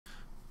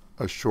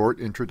A short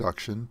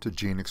introduction to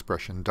gene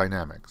expression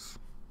dynamics.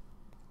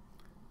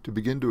 To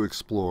begin to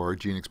explore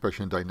gene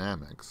expression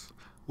dynamics,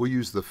 we'll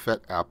use the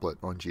PHET applet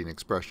on gene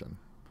expression.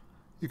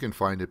 You can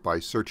find it by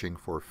searching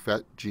for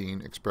PHET Gene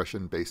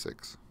Expression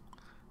Basics.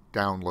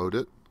 Download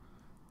it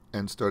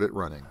and start it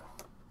running.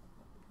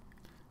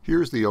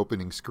 Here's the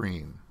opening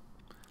screen.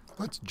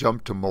 Let's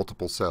jump to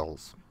multiple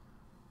cells.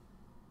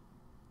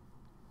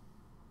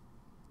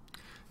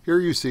 Here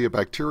you see a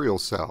bacterial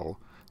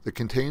cell that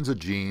contains a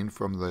gene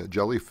from the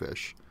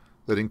jellyfish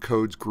that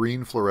encodes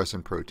green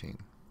fluorescent protein.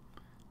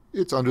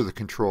 It's under the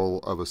control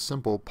of a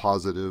simple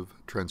positive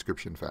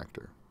transcription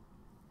factor.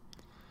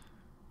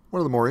 One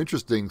of the more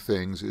interesting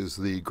things is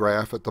the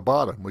graph at the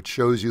bottom, which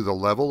shows you the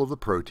level of the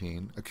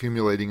protein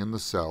accumulating in the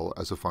cell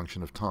as a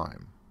function of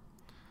time.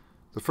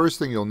 The first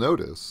thing you'll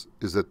notice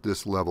is that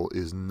this level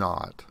is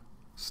not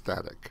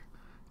static.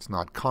 It's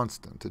not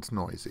constant, it's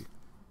noisy.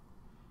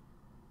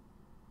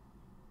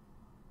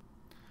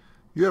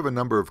 You have a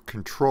number of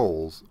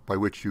controls by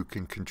which you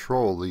can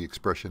control the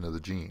expression of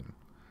the gene.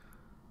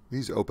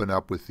 These open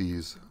up with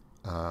these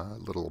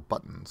little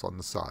buttons on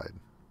the side.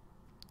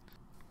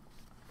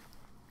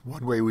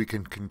 One way we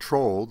can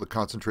control the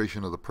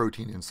concentration of the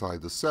protein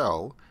inside the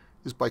cell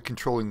is by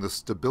controlling the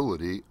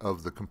stability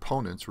of the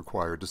components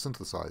required to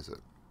synthesize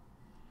it.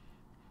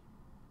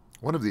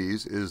 One of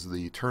these is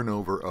the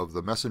turnover of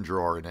the messenger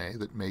RNA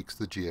that makes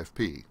the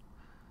GFP.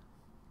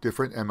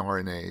 Different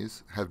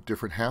mRNAs have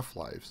different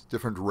half-lives,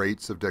 different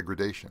rates of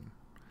degradation.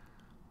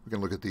 We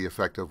can look at the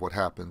effect of what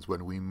happens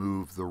when we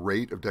move the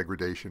rate of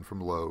degradation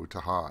from low to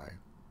high.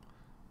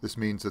 This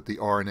means that the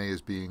RNA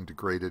is being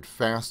degraded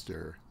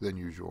faster than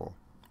usual,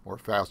 or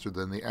faster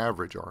than the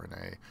average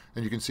RNA,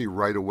 and you can see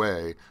right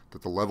away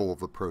that the level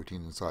of the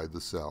protein inside the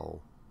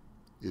cell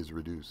is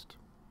reduced.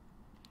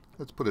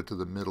 Let's put it to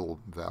the middle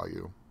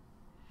value.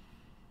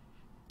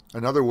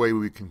 Another way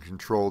we can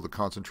control the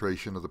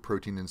concentration of the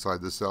protein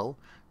inside the cell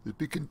is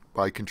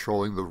by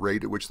controlling the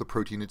rate at which the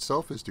protein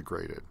itself is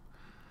degraded.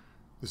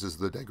 This is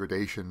the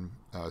degradation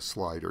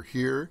slider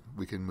here.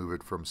 We can move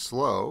it from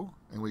slow,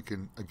 and we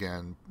can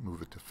again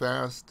move it to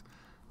fast.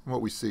 And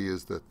what we see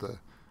is that the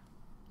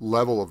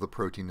level of the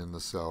protein in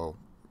the cell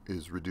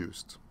is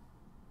reduced.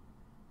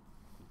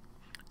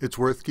 It's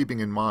worth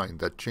keeping in mind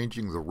that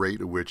changing the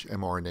rate at which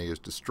mRNA is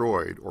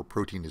destroyed or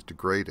protein is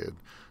degraded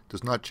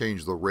does not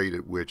change the rate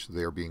at which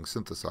they are being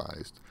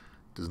synthesized.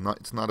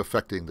 It's not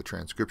affecting the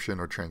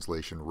transcription or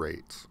translation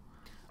rates.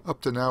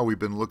 Up to now we've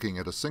been looking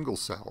at a single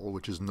cell,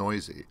 which is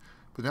noisy,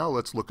 but now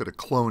let's look at a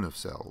clone of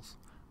cells.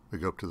 We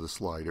go up to the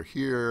slider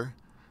here.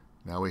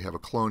 Now we have a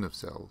clone of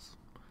cells.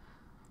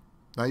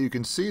 Now you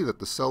can see that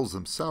the cells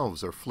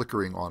themselves are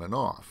flickering on and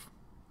off.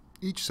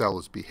 Each cell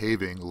is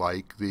behaving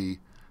like the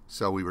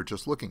cell we were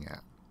just looking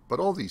at,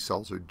 but all these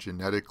cells are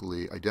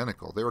genetically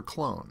identical. They're a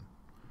clone.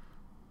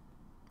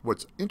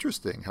 What's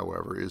interesting,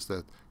 however, is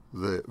that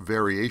the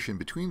variation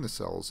between the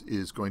cells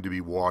is going to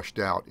be washed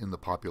out in the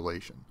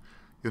population.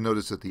 You'll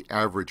notice that the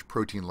average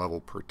protein level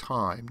per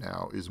time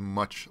now is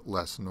much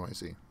less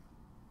noisy.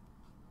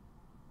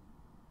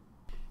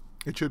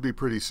 It should be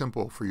pretty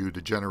simple for you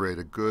to generate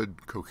a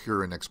good,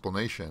 coherent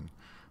explanation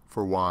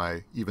for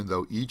why, even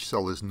though each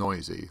cell is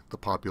noisy, the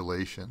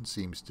population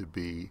seems to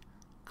be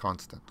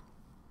constant.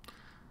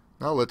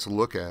 Now let's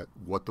look at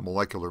what the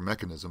molecular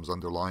mechanisms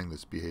underlying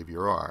this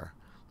behavior are.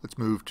 Let's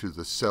move to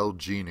the Cell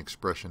Gene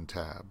Expression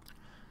tab.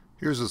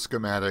 Here's a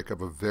schematic of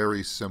a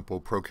very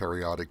simple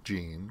prokaryotic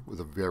gene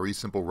with a very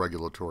simple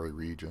regulatory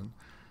region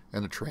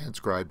and a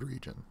transcribed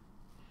region.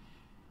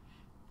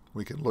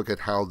 We can look at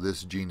how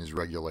this gene is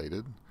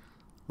regulated.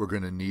 We're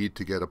going to need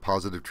to get a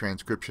positive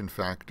transcription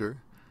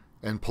factor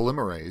and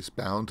polymerase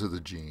bound to the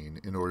gene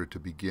in order to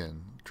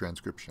begin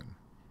transcription.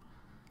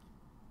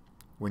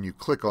 When you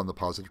click on the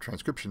positive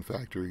transcription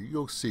factor,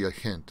 you'll see a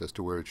hint as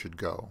to where it should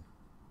go.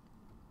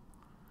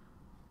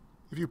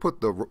 If you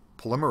put the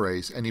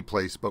polymerase any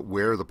place but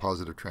where the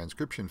positive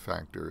transcription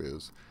factor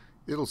is,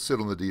 it'll sit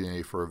on the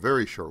DNA for a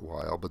very short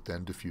while, but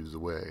then diffuse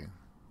away.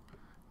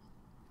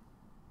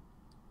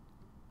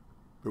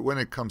 But when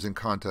it comes in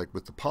contact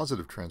with the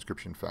positive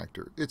transcription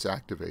factor, it's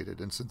activated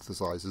and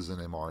synthesizes an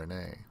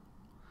mRNA.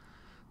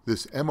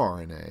 This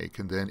mRNA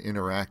can then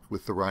interact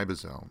with the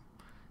ribosome,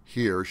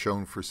 here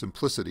shown for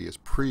simplicity as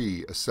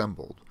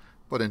pre-assembled,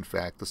 but in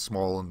fact the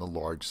small and the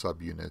large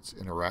subunits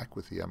interact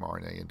with the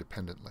mRNA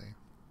independently.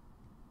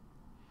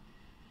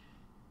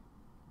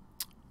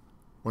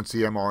 Once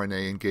the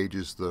mRNA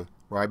engages the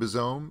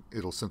ribosome,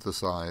 it'll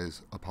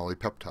synthesize a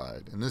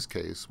polypeptide. In this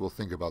case, we'll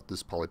think about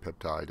this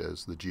polypeptide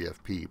as the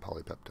GFP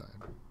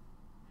polypeptide.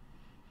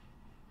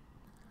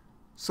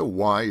 So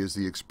why is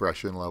the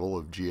expression level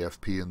of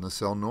GFP in the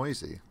cell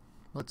noisy?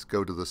 Let's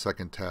go to the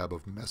second tab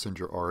of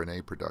messenger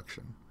RNA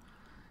production.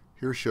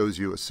 Here shows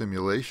you a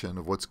simulation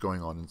of what's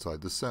going on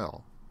inside the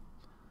cell.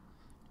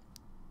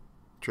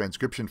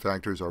 Transcription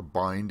factors are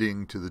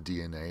binding to the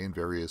DNA in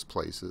various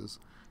places.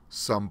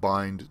 Some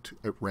bind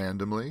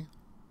randomly,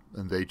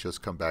 and they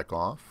just come back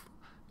off.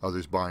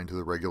 Others bind to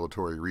the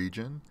regulatory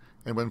region,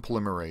 and when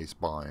polymerase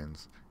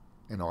binds,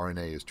 an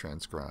RNA is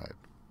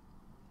transcribed.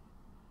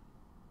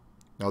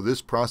 Now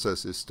this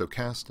process is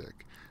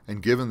stochastic,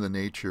 and given the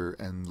nature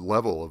and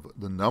level of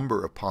the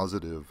number of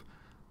positive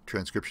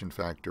transcription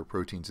factor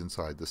proteins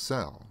inside the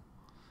cell,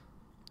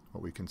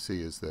 what we can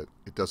see is that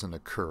it doesn't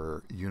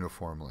occur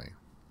uniformly.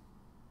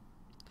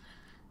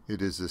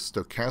 It is the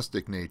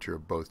stochastic nature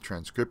of both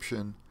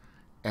transcription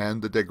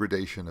and the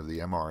degradation of the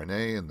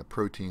mRNA and the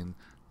protein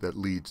that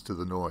leads to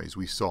the noise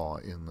we saw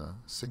in the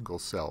single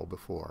cell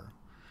before.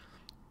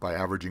 By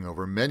averaging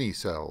over many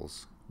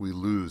cells, we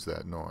lose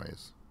that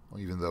noise,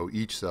 even though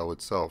each cell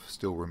itself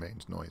still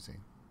remains noisy.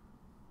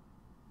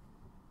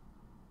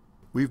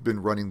 We've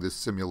been running this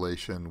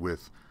simulation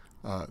with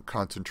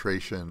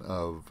concentration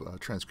of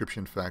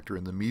transcription factor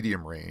in the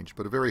medium range,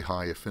 but a very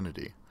high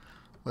affinity.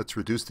 Let's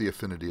reduce the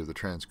affinity of the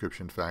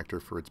transcription factor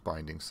for its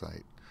binding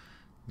site.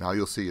 Now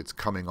you'll see it's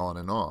coming on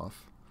and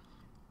off.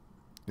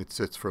 It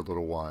sits for a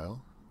little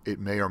while. It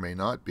may or may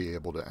not be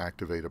able to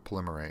activate a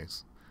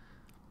polymerase.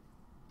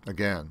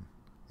 Again,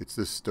 it's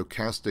this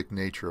stochastic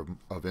nature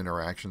of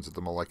interactions at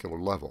the molecular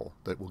level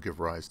that will give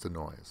rise to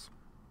noise.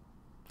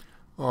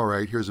 All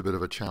right, here's a bit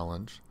of a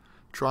challenge.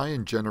 Try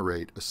and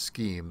generate a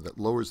scheme that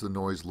lowers the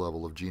noise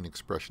level of gene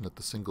expression at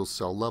the single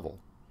cell level.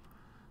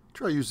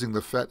 Try using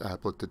the PHET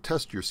applet to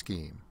test your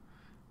scheme,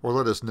 or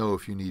let us know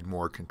if you need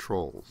more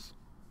controls.